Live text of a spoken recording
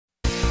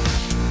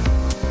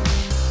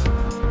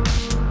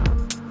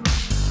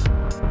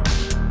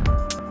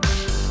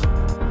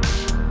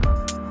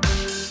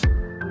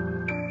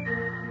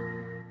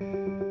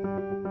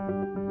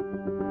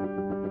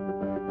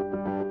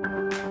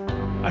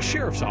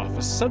sheriff's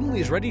office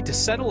suddenly is ready to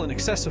settle an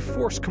excessive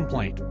force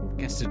complaint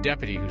against a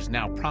deputy who's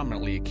now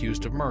prominently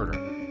accused of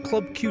murder.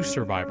 Club Q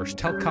survivors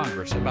tell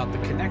Congress about the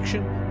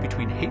connection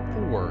between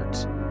hateful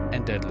words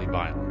and deadly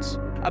violence.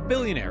 A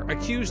billionaire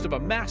accused of a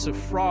massive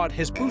fraud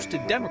has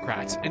boosted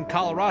Democrats in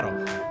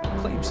Colorado.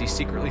 Claims he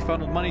secretly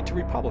funneled money to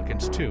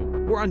Republicans, too.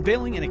 We're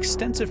unveiling an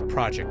extensive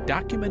project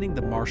documenting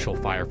the Marshall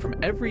Fire from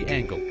every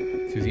angle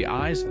through the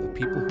eyes of the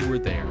people who were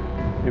there.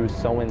 It was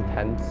so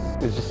intense.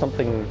 It was just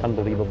something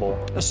unbelievable.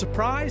 A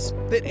surprise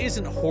that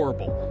isn't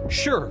horrible.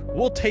 Sure,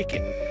 we'll take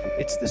it.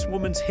 It's this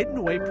woman's hidden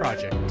away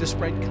project to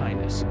spread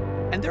kindness.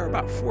 And there are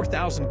about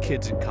 4,000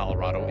 kids in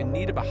Colorado in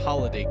need of a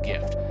holiday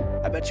gift.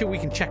 I bet you we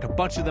can check a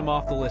bunch of them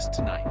off the list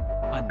tonight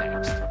on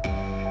Next.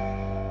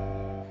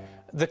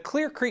 The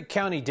Clear Creek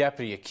County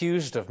deputy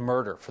accused of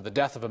murder for the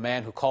death of a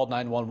man who called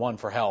 911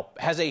 for help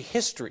has a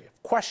history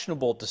of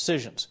questionable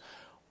decisions.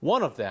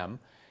 One of them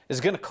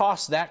is going to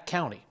cost that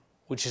county,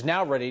 which is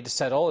now ready to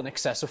settle an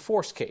excessive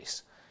force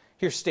case.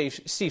 Here's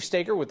Steve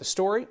Stager with the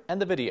story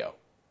and the video.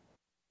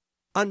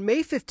 On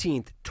May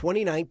 15th,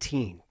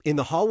 2019, in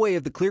the hallway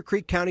of the Clear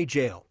Creek County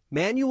Jail,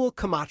 Manuel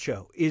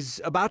Camacho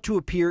is about to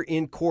appear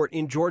in court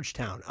in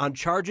Georgetown on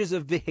charges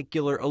of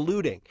vehicular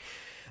eluding.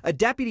 A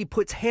deputy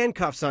puts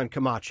handcuffs on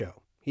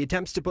Camacho. He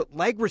attempts to put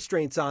leg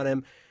restraints on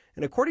him,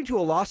 and according to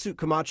a lawsuit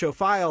Camacho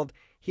filed,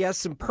 he has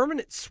some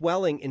permanent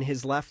swelling in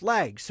his left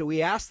leg, so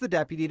he asked the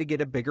deputy to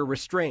get a bigger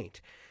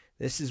restraint.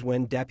 This is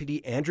when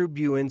Deputy Andrew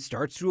Buin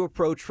starts to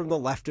approach from the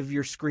left of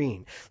your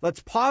screen.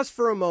 Let's pause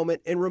for a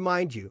moment and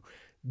remind you,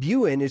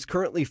 Buin is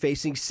currently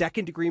facing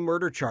second-degree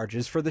murder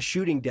charges for the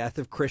shooting death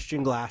of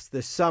Christian Glass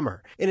this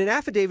summer. In an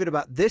affidavit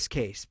about this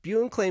case,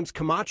 Buin claims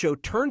Camacho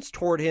turns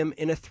toward him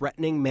in a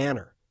threatening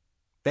manner.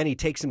 Then he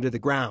takes him to the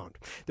ground.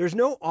 There's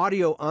no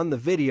audio on the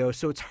video,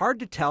 so it's hard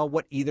to tell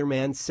what either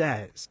man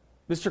says.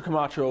 Mr.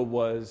 Camacho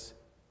was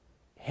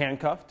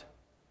handcuffed.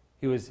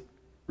 He was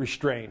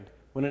restrained.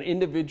 When an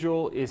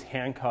individual is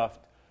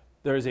handcuffed,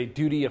 there is a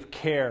duty of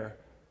care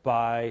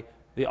by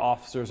the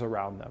officers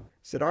around them.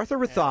 Siddhartha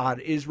Rathod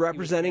is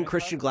representing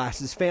Christian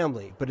Glass's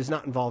family, but is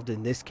not involved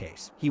in this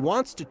case. He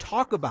wants to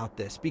talk about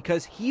this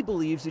because he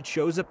believes it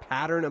shows a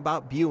pattern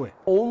about Buin.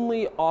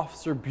 Only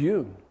Officer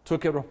Buin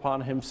took it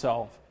upon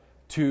himself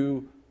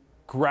to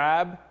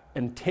grab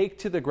and take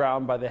to the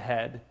ground by the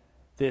head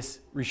this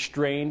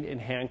restrained and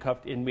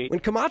handcuffed inmate. When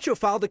Camacho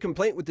filed a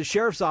complaint with the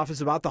sheriff's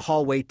office about the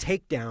hallway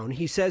takedown,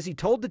 he says he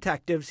told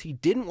detectives he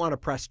didn't want to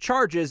press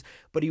charges,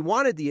 but he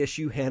wanted the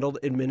issue handled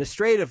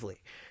administratively.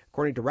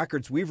 According to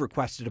records we've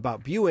requested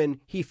about Buin,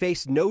 he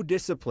faced no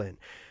discipline.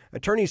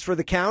 Attorneys for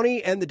the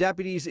county and the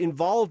deputies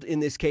involved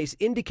in this case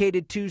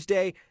indicated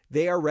Tuesday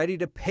they are ready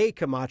to pay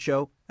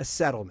Camacho a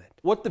settlement.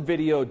 What the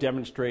video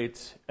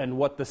demonstrates and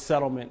what the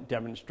settlement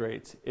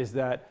demonstrates is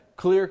that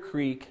Clear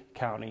Creek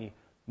County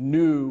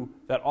knew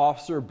that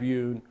Officer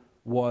Buin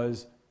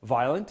was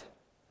violent,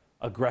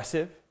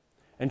 aggressive,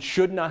 and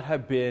should not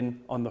have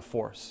been on the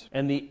force.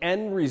 And the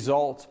end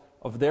result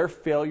of their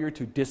failure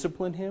to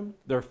discipline him,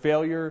 their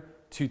failure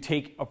to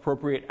take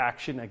appropriate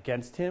action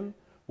against him,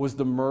 was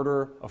the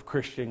murder of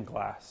Christian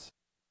Glass.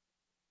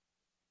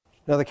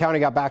 Now, the county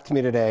got back to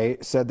me today,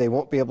 said they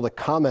won't be able to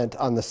comment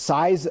on the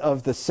size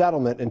of the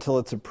settlement until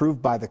it's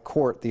approved by the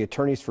court. The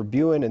attorneys for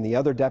Buin and the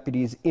other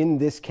deputies in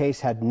this case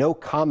had no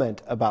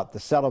comment about the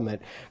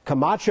settlement.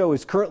 Camacho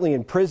is currently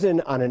in prison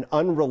on an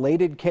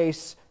unrelated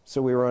case,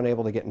 so we were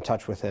unable to get in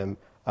touch with him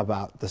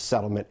about the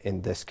settlement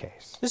in this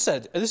case. This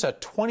is a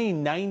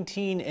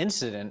 2019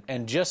 incident,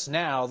 and just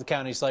now the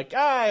county's like,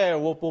 yeah,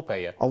 we'll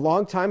pay you. A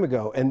long time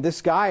ago, and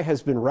this guy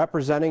has been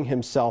representing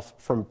himself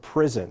from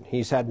prison.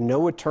 He's had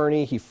no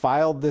attorney. He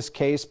filed this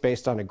case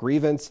based on a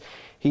grievance.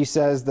 He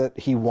says that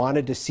he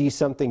wanted to see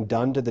something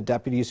done to the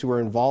deputies who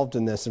were involved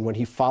in this, and when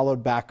he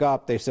followed back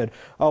up, they said,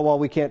 oh, well,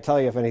 we can't tell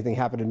you if anything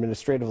happened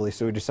administratively,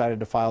 so we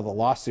decided to file the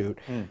lawsuit.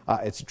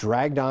 It's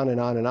dragged on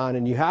and on and on,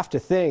 and you have to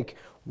think,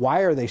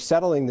 why are they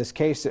settling this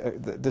case?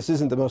 This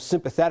isn't the most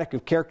sympathetic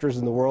of characters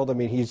in the world. I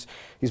mean, he's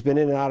been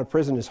in and out of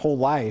prison his whole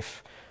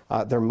life.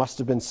 There must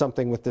have been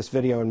something with this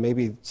video and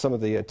maybe some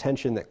of the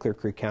attention that Clear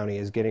Creek County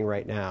is getting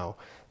right now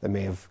that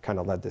may have kind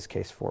of led this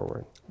case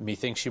forward.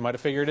 Methinks you might have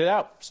figured it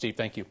out. Steve,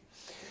 thank you.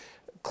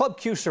 Club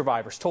Q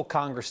survivors told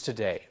Congress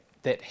today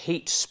that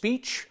hate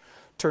speech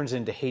turns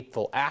into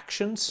hateful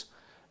actions,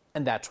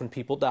 and that's when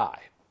people die.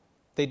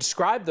 They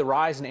described the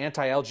rise in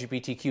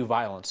anti-LGBTQ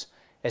violence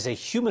as a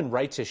human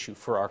rights issue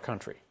for our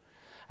country.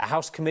 A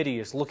House committee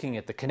is looking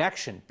at the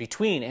connection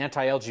between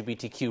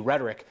anti-LGBTQ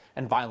rhetoric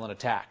and violent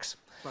attacks.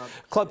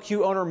 Club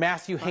Q owner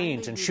Matthew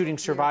Haynes and shooting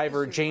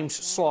survivor James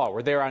Slaw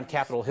were there on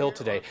Capitol Hill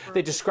today.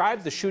 They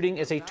described the shooting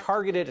as a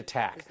targeted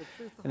attack,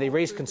 and they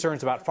raised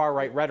concerns about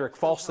far-right rhetoric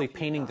falsely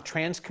painting the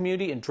trans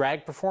community and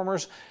drag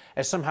performers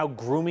as somehow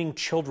grooming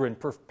children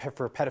for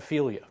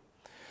pedophilia.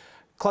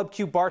 Club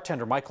Q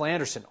bartender Michael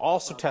Anderson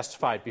also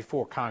testified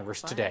before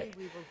Congress today,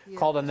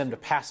 called on them to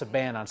pass a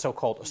ban on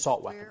so-called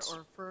assault weapons.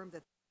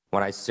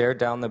 When I stared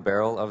down the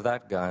barrel of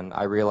that gun,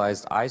 I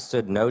realized I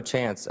stood no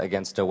chance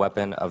against a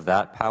weapon of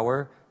that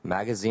power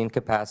magazine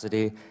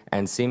capacity,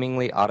 and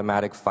seemingly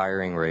automatic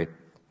firing rate.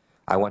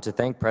 I want to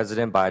thank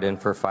President Biden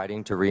for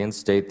fighting to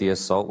reinstate the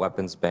assault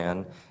weapons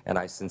ban, and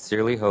I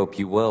sincerely hope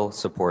you will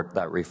support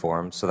that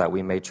reform so that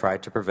we may try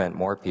to prevent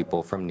more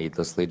people from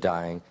needlessly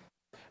dying.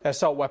 The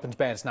assault weapons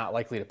ban is not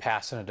likely to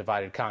pass in a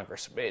divided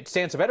Congress. It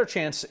stands a better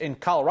chance in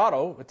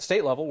Colorado at the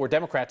state level, where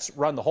Democrats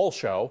run the whole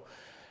show.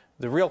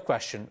 The real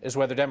question is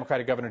whether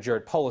Democratic Governor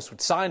Jared Polis would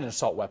sign an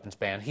assault weapons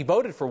ban. He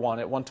voted for one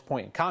at one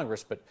point in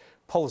Congress, but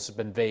Polis has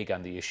been vague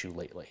on the issue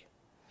lately.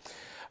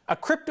 A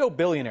crypto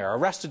billionaire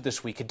arrested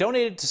this week had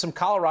donated to some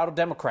Colorado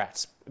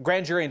Democrats. A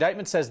grand jury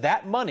indictment says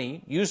that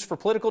money used for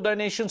political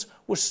donations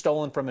was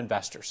stolen from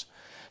investors.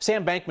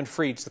 Sam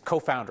Bankman-Fried's the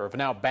co-founder of a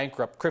now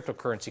bankrupt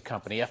cryptocurrency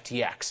company,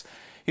 FTX.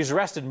 He was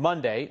arrested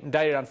Monday,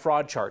 indicted on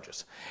fraud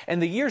charges. In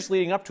the years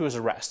leading up to his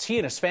arrest, he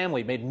and his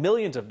family made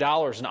millions of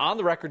dollars in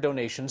on-the-record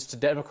donations to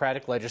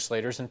Democratic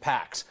legislators and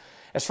PACs.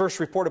 As first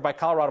reported by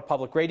Colorado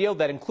Public Radio,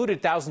 that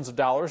included thousands of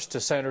dollars to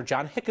Senator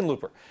John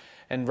Hickenlooper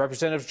and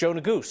Representatives Joe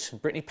Neguse and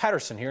Brittany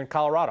Patterson here in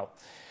Colorado.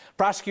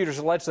 Prosecutors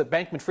allege that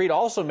Bankman-Fried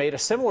also made a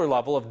similar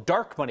level of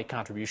dark money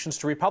contributions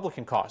to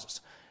Republican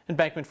causes. And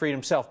Bankman-Fried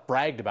himself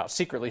bragged about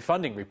secretly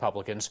funding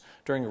Republicans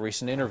during a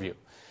recent interview.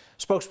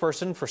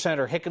 Spokesperson for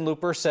Senator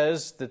Hickenlooper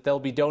says that they'll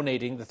be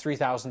donating the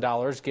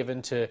 $3,000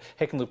 given to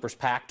Hickenlooper's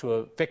PAC to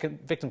a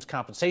victims'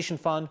 compensation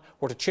fund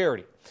or to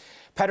charity.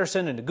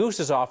 Patterson and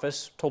Neguse's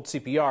office told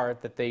CPR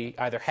that they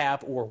either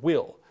have or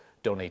will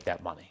donate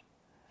that money.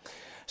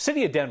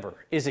 City of Denver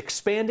is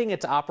expanding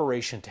its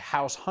operation to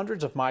house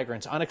hundreds of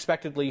migrants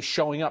unexpectedly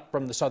showing up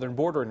from the southern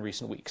border in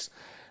recent weeks.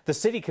 The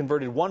city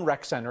converted one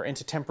rec center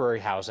into temporary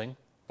housing.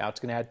 Now it's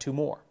going to add 2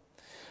 more.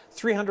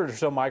 300 or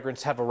so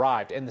migrants have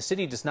arrived, and the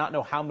city does not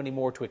know how many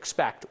more to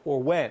expect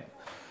or when.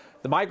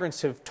 The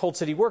migrants have told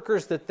city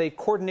workers that they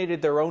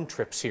coordinated their own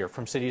trips here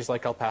from cities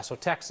like El Paso,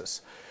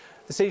 Texas.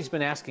 The city's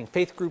been asking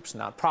faith groups,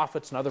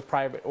 nonprofits, and other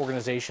private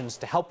organizations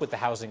to help with the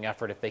housing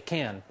effort if they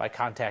can by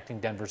contacting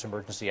Denver's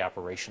Emergency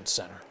Operations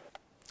Center.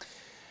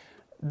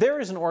 There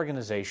is an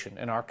organization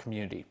in our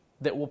community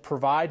that will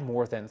provide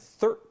more than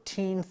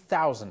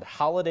 13,000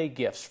 holiday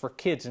gifts for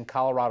kids in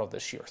Colorado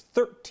this year.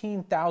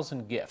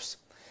 13,000 gifts.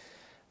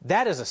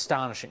 That is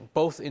astonishing,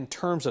 both in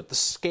terms of the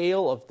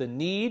scale of the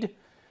need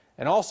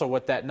and also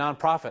what that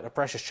nonprofit, A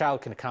Precious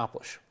Child, can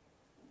accomplish.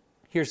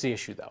 Here's the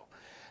issue, though.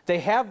 They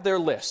have their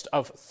list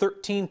of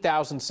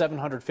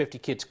 13,750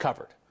 kids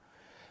covered,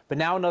 but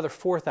now another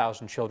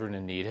 4,000 children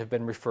in need have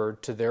been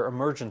referred to their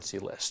emergency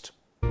list.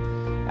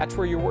 That's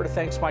where your Word of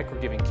Thanks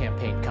microgiving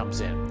campaign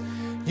comes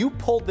in. You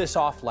pulled this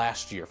off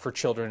last year for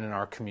children in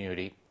our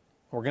community.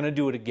 We're going to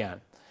do it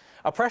again.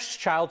 A Precious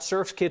Child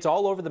serves kids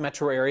all over the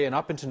metro area and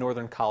up into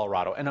northern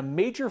Colorado, and a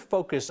major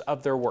focus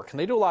of their work, and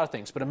they do a lot of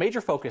things, but a major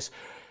focus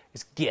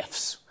is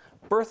gifts,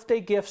 birthday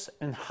gifts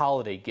and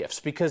holiday gifts,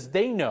 because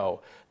they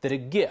know that a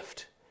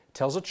gift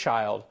tells a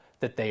child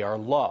that they are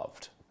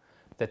loved,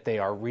 that they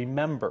are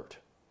remembered.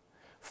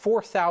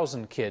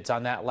 4,000 kids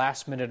on that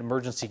last-minute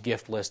emergency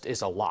gift list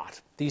is a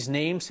lot. These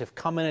names have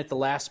come in at the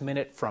last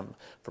minute from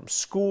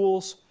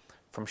schools,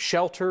 from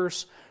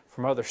shelters,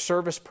 from other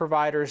service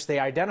providers. They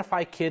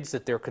identify kids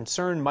that they're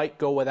concerned might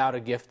go without a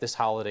gift this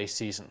holiday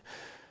season.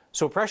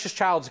 So Precious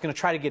Child is going to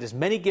try to get as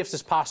many gifts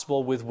as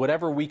possible with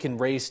whatever we can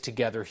raise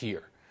together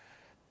here.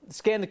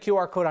 Scan the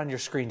QR code on your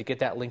screen to get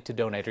that link to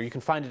donate, or you can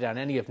find it on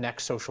any of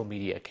Next social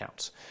media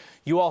accounts.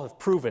 You all have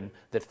proven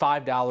that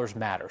 $5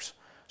 matters,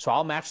 so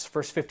I'll match the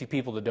first 50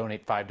 people to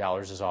donate $5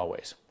 as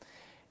always.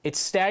 It's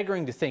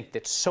staggering to think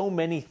that so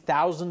many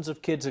thousands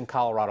of kids in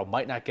Colorado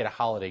might not get a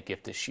holiday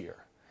gift this year.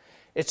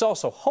 It's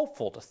also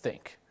hopeful to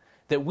think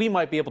that we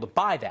might be able to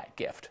buy that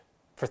gift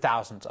for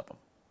thousands of them.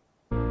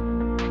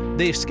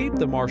 They escaped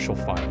the Marshall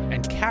Fire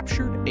and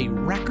captured a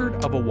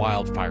record of a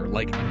wildfire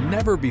like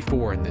never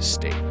before in this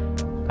state.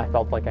 I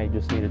felt like I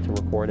just needed to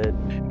record it.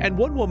 And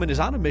one woman is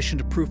on a mission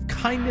to prove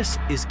kindness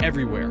is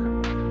everywhere,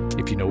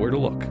 if you know where to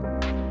look.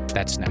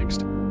 That's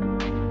next.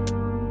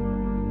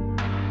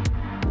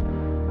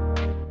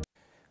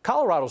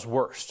 Colorado's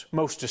worst,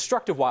 most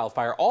destructive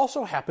wildfire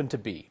also happened to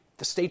be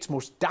the state's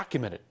most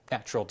documented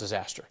natural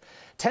disaster.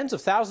 Tens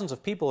of thousands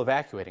of people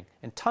evacuating,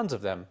 and tons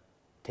of them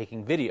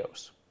taking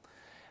videos.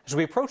 As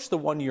we approach the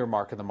 1-year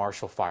mark of the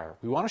Marshall Fire,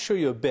 we want to show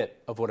you a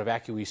bit of what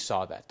evacuees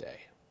saw that day.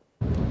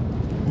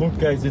 Look,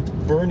 guys, it's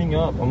burning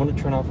up. I'm going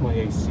to turn off my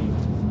AC.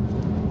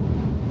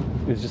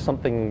 It was just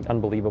something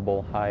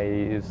unbelievable.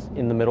 I was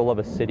in the middle of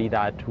a city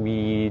that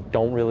we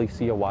don't really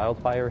see a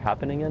wildfire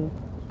happening in.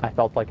 I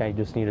felt like I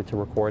just needed to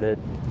record it.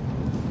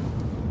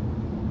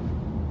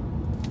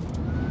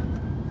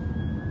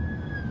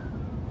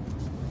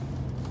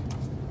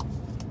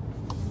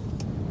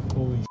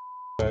 Holy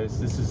guys,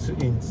 this is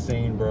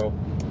insane, bro.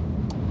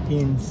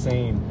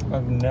 Insane.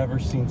 I've never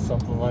seen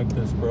something like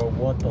this, bro.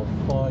 What the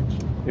fudge?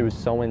 It was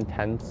so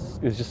intense.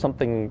 It was just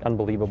something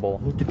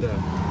unbelievable. Look at that.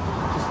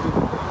 Just look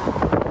at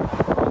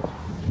that.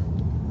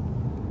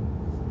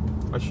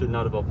 I should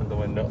not have opened the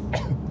window.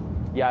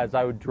 Yeah, as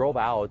I drove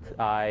out,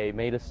 I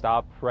made a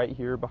stop right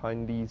here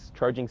behind these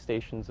charging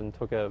stations and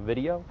took a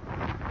video.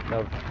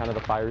 of kind of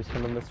the fires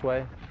coming this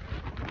way.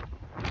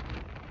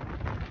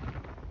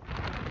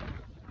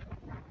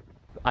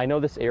 I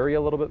know this area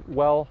a little bit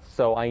well,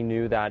 so I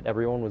knew that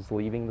everyone was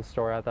leaving the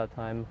store at that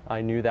time.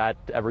 I knew that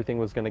everything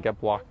was going to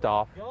get blocked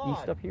off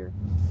east up here.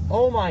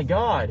 Oh my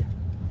God.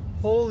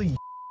 Holy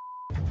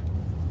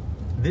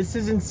This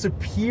is in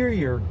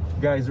Superior,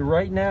 guys,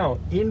 right now,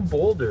 in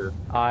Boulder.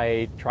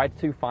 I tried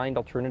to find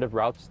alternative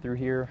routes through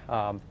here.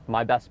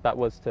 My best bet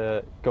was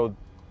to go,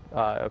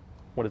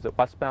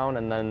 westbound,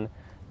 and then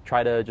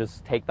try to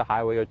just take the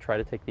highway or try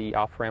to take the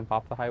off-ramp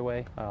off the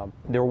highway.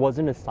 There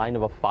wasn't a sign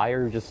of a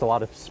fire, just a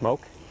lot of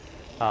smoke.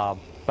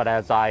 But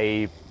as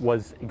I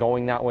was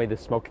going that way, the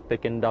smoke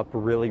thickened up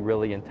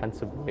really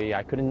intensively.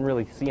 I couldn't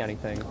really see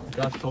anything.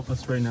 God help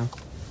us right now.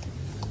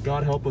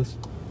 God help us.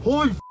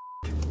 Holy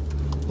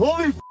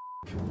Holy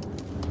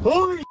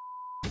Holy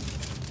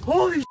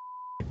Holy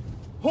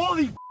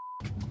Holy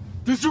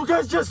Did you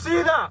guys just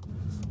see that?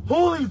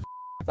 Holy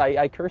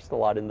I cursed a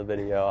lot in the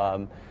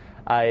video.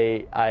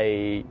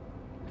 I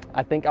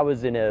think I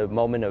was in a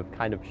moment of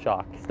kind of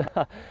shock.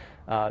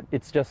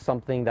 It's just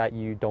something that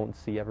you don't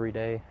see every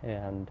day,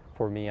 and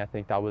for me, I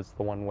think that was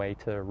the one way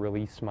to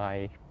release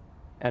my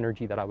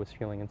energy that I was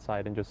feeling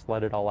inside and just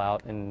let it all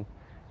out and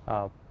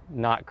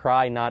not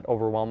cry, not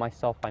overwhelm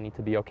myself. I need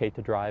to be okay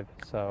to drive,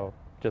 so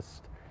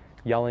just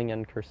yelling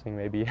and cursing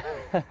maybe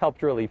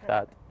helped relieve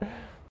that.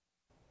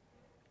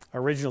 Our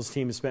Originals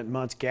team has spent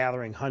months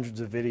gathering hundreds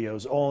of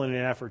videos, all in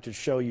an effort to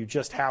show you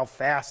just how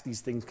fast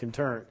these things can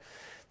turn.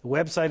 The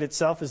website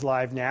itself is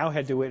live now.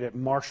 Head to it at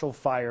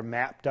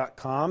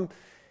marshallfiremap.com.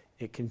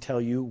 It can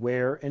tell you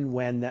where and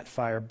when that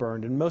fire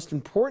burned. And most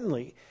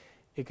importantly,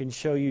 it can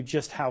show you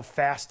just how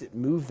fast it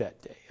moved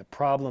that day, a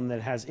problem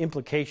that has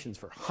implications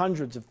for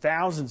hundreds of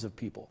thousands of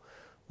people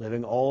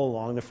living all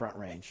along the Front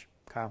Range.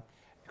 Kyle?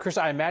 Chris,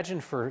 I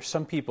imagine for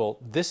some people,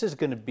 this is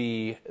going to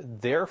be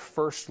their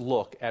first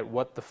look at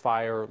what the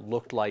fire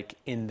looked like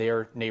in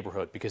their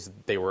neighborhood, because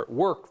they were at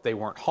work, they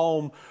weren't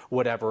home,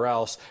 whatever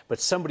else,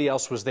 but somebody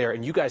else was there,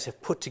 and you guys have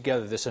put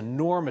together this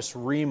enormous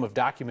ream of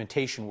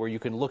documentation where you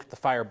can look at the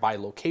fire by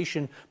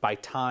location, by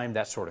time,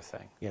 that sort of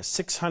thing. Yeah,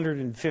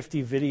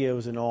 650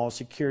 videos in all,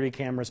 security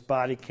cameras,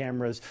 body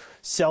cameras,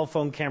 cell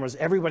phone cameras.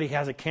 Everybody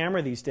has a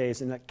camera these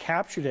days, and that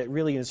captured it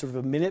really in sort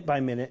of a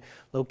minute-by-minute,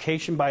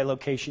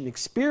 location-by-location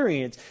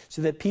experience,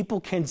 so that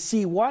people can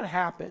see what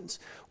happens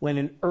when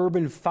an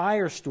urban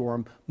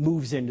firestorm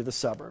moves into the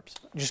suburbs.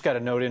 Just got a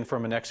note in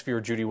from an ex-viewer,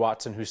 Judy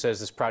Watson, who says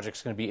this project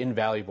is going to be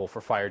invaluable for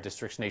fire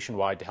districts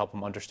nationwide to help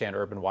them understand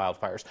urban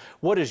wildfires.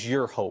 What is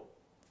your hope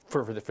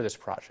for this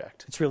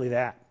project? It's really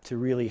that, to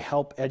really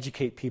help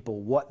educate people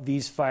what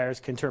these fires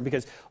can turn,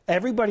 because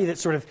everybody that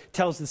sort of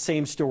tells the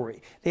same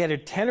story, they had a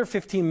 10 or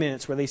 15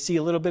 minutes where they see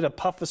a little bit of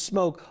puff of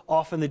smoke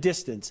off in the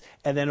distance,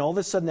 and then all of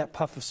a sudden that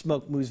puff of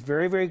smoke moves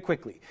very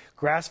quickly.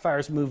 Grass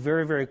fires move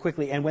very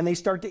quickly, and when they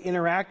start to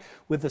interact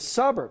with the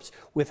suburbs,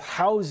 with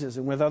houses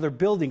and with other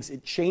buildings,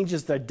 it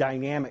changes the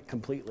dynamic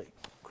completely.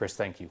 Chris,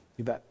 thank you.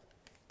 You bet.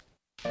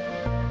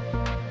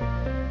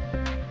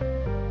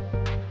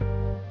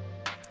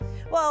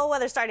 Well,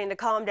 weather's starting to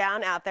calm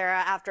down out there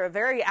after a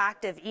very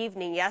active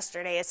evening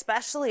yesterday,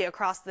 especially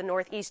across the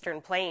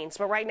northeastern plains.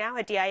 But right now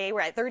at DIA,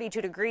 we're at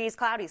 32 degrees,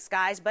 cloudy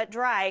skies, but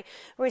dry.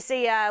 We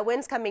see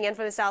winds coming in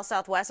from the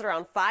south-southwest at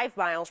around 5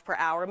 miles per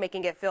hour,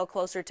 making it feel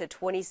closer to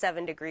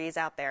 27 degrees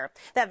out there.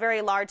 That very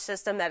large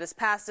system that has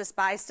passed us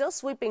by, still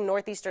sweeping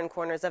northeastern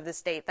corners of the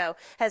state, though,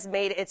 has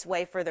made its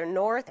way further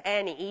north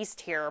and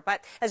east here.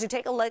 But as you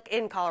take a look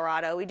in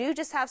Colorado, we do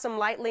just have some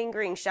light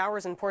lingering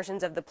showers in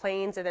portions of the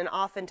plains and then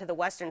off into the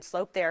western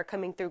slope there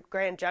coming through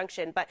Grand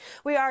Junction, but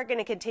we are going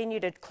to continue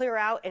to clear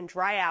out and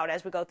dry out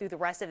as we go through the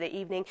rest of the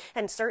evening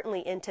and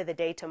certainly into the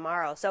day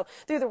tomorrow. So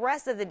through the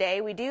rest of the day,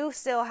 we do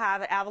still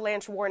have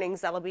avalanche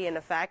warnings that'll be in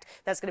effect.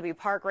 That's going to be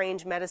Park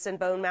Range, Medicine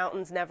Bone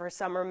Mountains, Never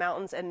Summer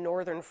Mountains, and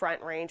Northern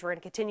Front Range. We're going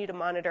to continue to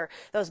monitor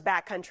those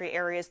backcountry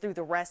areas through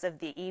the rest of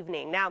the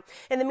evening. Now,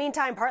 in the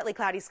meantime, partly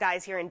cloudy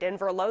skies here in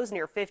Denver, lows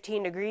near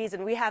 15 degrees,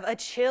 and we have a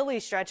chilly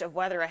stretch of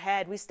weather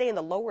ahead. We stay in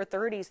the lower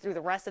 30s through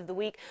the rest of the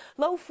week,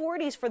 low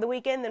 40s for the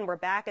weekend, then we're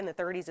back in the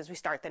 30s as we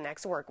start the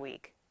next work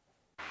week.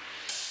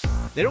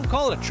 They don't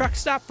call it a truck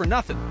stop for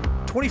nothing.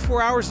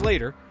 24 hours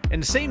later,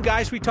 and the same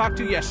guys we talked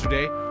to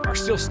yesterday are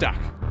still stuck,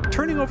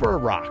 turning over a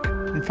rock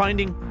and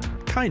finding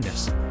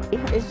kindness.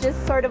 It's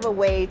just sort of a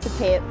way to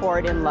pay it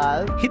forward in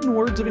love. Hidden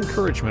words of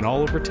encouragement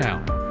all over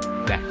town.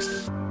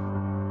 Next.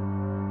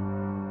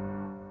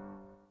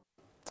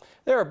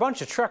 There are a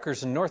bunch of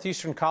truckers in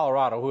northeastern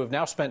Colorado who have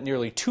now spent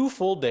nearly 2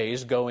 full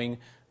days going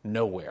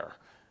nowhere.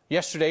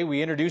 Yesterday,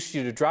 we introduced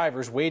you to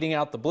drivers waiting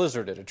out the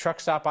blizzard at a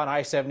truck stop on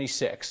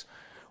I-76.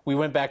 We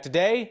went back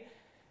today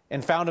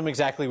and found them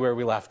exactly where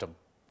we left them.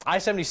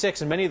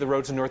 I-76 and many of the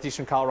roads in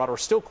northeastern Colorado are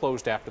still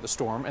closed after the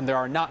storm, and there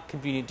are not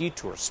convenient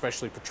detours,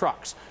 especially for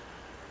trucks.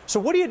 So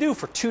what do you do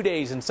for 2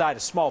 days inside a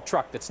small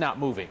truck that's not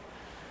moving?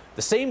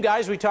 The same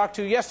guys we talked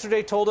to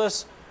yesterday told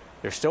us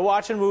they're still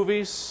watching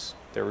movies,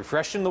 they're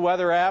refreshing the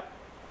weather app.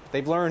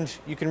 They've learned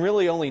you can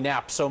really only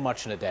nap so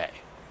much in a day.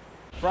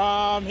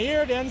 From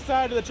here to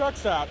inside to the truck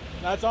stop.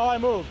 That's all I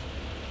moved.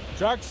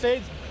 Truck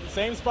stayed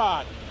same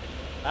spot.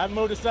 I haven't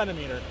moved a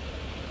centimeter.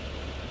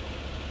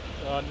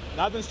 So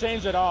nothing's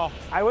changed at all.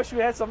 I wish we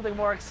had something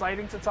more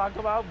exciting to talk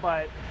about,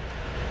 but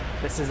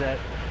this is it.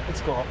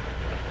 It's cool.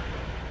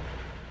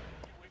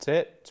 That's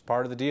it. It's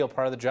part of the deal,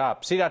 part of the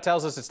job. CDOT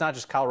tells us it's not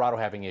just Colorado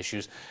having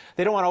issues.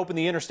 They don't want to open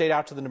the interstate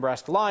out to the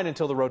Nebraska line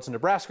until the roads in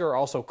Nebraska are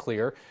also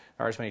clear.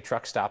 There aren't as many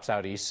truck stops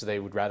out east, so they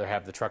would rather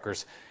have the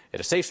truckers at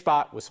a safe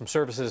spot with some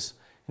services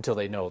until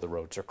they know the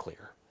roads are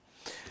clear.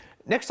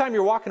 Next time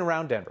you're walking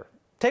around Denver,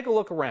 take a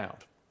look around,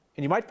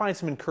 and you might find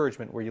some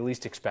encouragement where you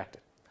least expect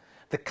it.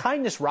 The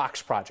Kindness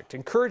Rocks Project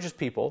encourages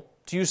people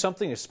to use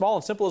something as small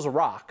and simple as a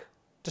rock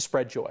to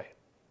spread joy.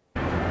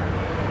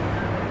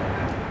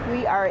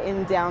 We are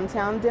in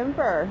downtown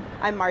Denver.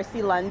 I'm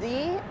Marcy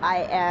Lundy.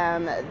 I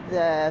am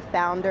the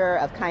founder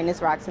of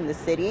Kindness Rocks in the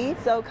City.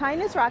 So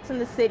Kindness Rocks in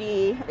the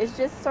City is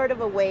just sort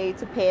of a way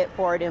to pay it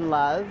forward in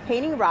love.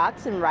 Painting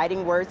rocks and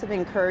writing words of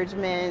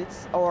encouragement,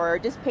 or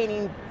just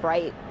painting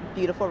bright,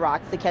 beautiful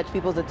rocks to catch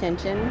people's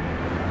attention.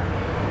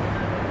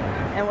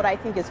 And what I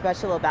think is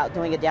special about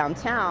doing it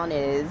downtown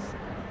is,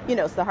 you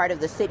know, it's the heart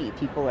of the city.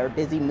 People are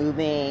busy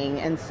moving,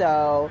 and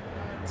so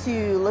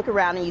to look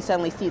around and you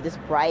suddenly see this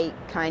bright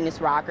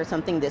kindness rock or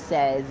something that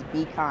says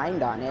 "be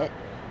kind" on it.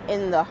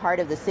 In the heart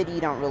of the city,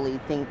 you don't really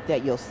think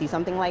that you'll see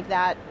something like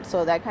that,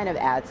 so that kind of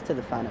adds to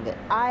the fun of it.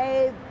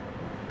 I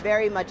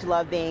very much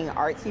love being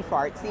artsy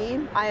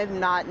fartsy. I am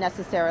not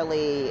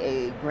necessarily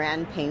a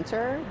grand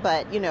painter,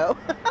 but you know,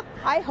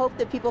 I hope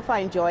that people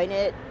find joy in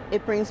it.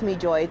 It brings me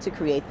joy to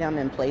create them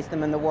and place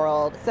them in the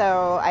world.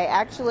 So I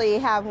actually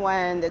have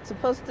one that's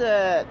supposed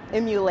to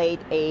emulate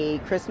a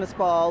Christmas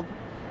bulb,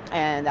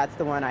 and that's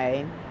the one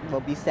I will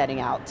be setting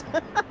out.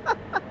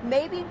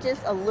 Maybe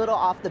just a little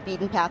off the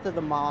beaten path of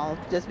the mall,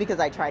 just because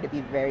I try to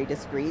be very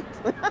discreet.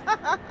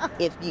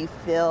 If you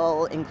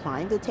feel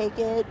inclined to take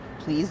it,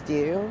 please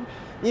do,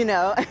 you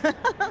know.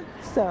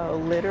 So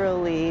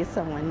literally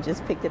someone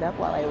just picked it up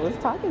while I was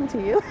talking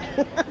to you.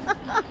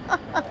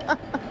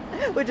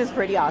 Which is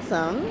pretty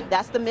awesome.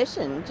 That's the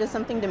mission, just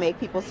something to make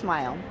people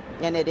smile.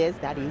 And it is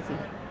that easy.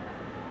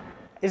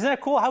 Isn't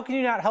that cool? How can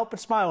you not help but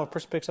smile when a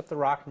person picks up the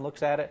rock and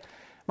looks at it?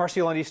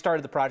 Marcy Lundy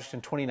started the project in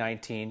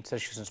 2019,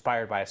 says she was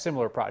inspired by a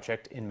similar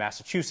project in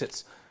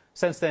Massachusetts.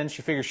 Since then,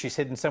 she figures she's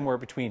hidden somewhere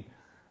between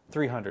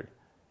 300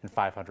 and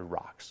 500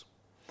 rocks.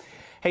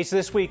 Hey, so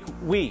this week,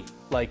 we,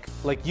 like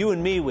you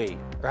and me, we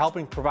are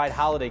helping provide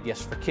holiday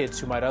gifts for kids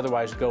who might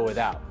otherwise go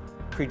without.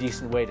 Pretty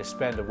decent way to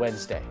spend a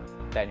Wednesday.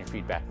 That and your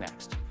feedback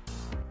next.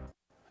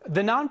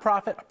 The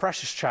nonprofit A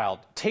Precious Child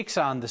takes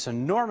on this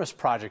enormous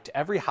project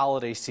every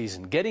holiday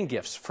season, getting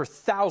gifts for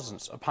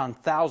thousands upon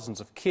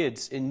thousands of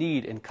kids in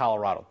need in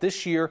Colorado.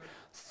 This year,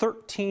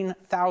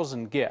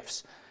 13,000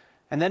 gifts.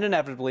 And then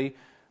inevitably,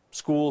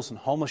 schools and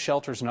homeless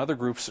shelters and other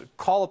groups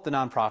call up the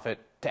nonprofit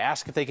to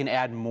ask if they can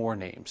add more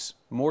names,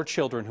 more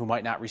children who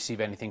might not receive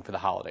anything for the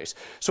holidays.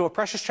 So A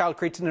Precious Child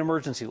creates an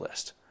emergency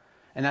list,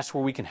 and that's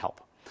where we can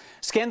help.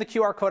 Scan the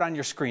QR code on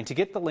your screen to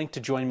get the link to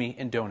join me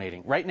in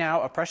donating. Right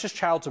now, A Precious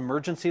Child's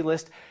emergency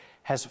list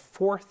has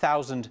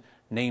 4,000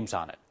 names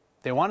on it.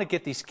 They want to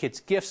get these kids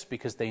gifts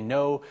because they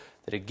know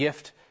that a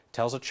gift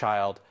tells a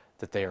child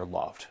that they are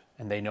loved.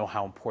 And they know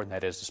how important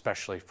that is,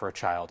 especially for a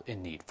child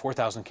in need.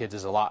 4,000 kids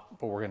is a lot,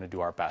 but we're going to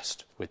do our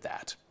best with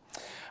that.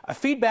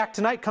 Feedback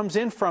tonight comes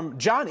in from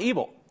John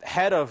Ebel,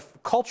 head of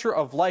Culture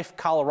of Life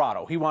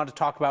Colorado. He wanted to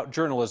talk about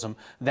journalism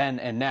then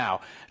and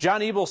now.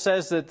 John Ebel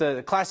says that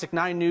the Classic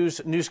 9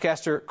 News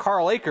newscaster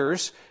Carl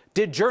Akers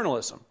did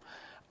journalism.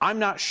 I'm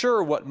not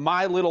sure what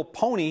My Little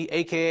Pony,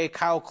 a.k.a.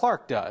 Kyle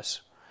Clark,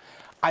 does.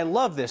 I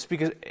love this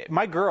because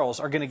my girls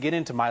are going to get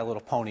into My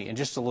Little Pony in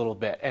just a little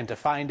bit, and to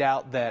find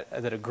out that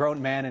a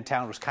grown man in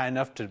town was kind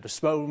enough to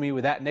bestow me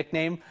with that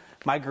nickname,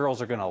 my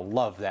girls are going to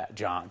love that,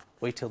 John.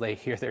 Wait till they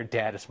hear their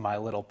dad is My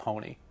Little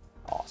Pony.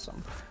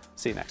 Awesome.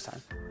 See you next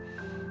time.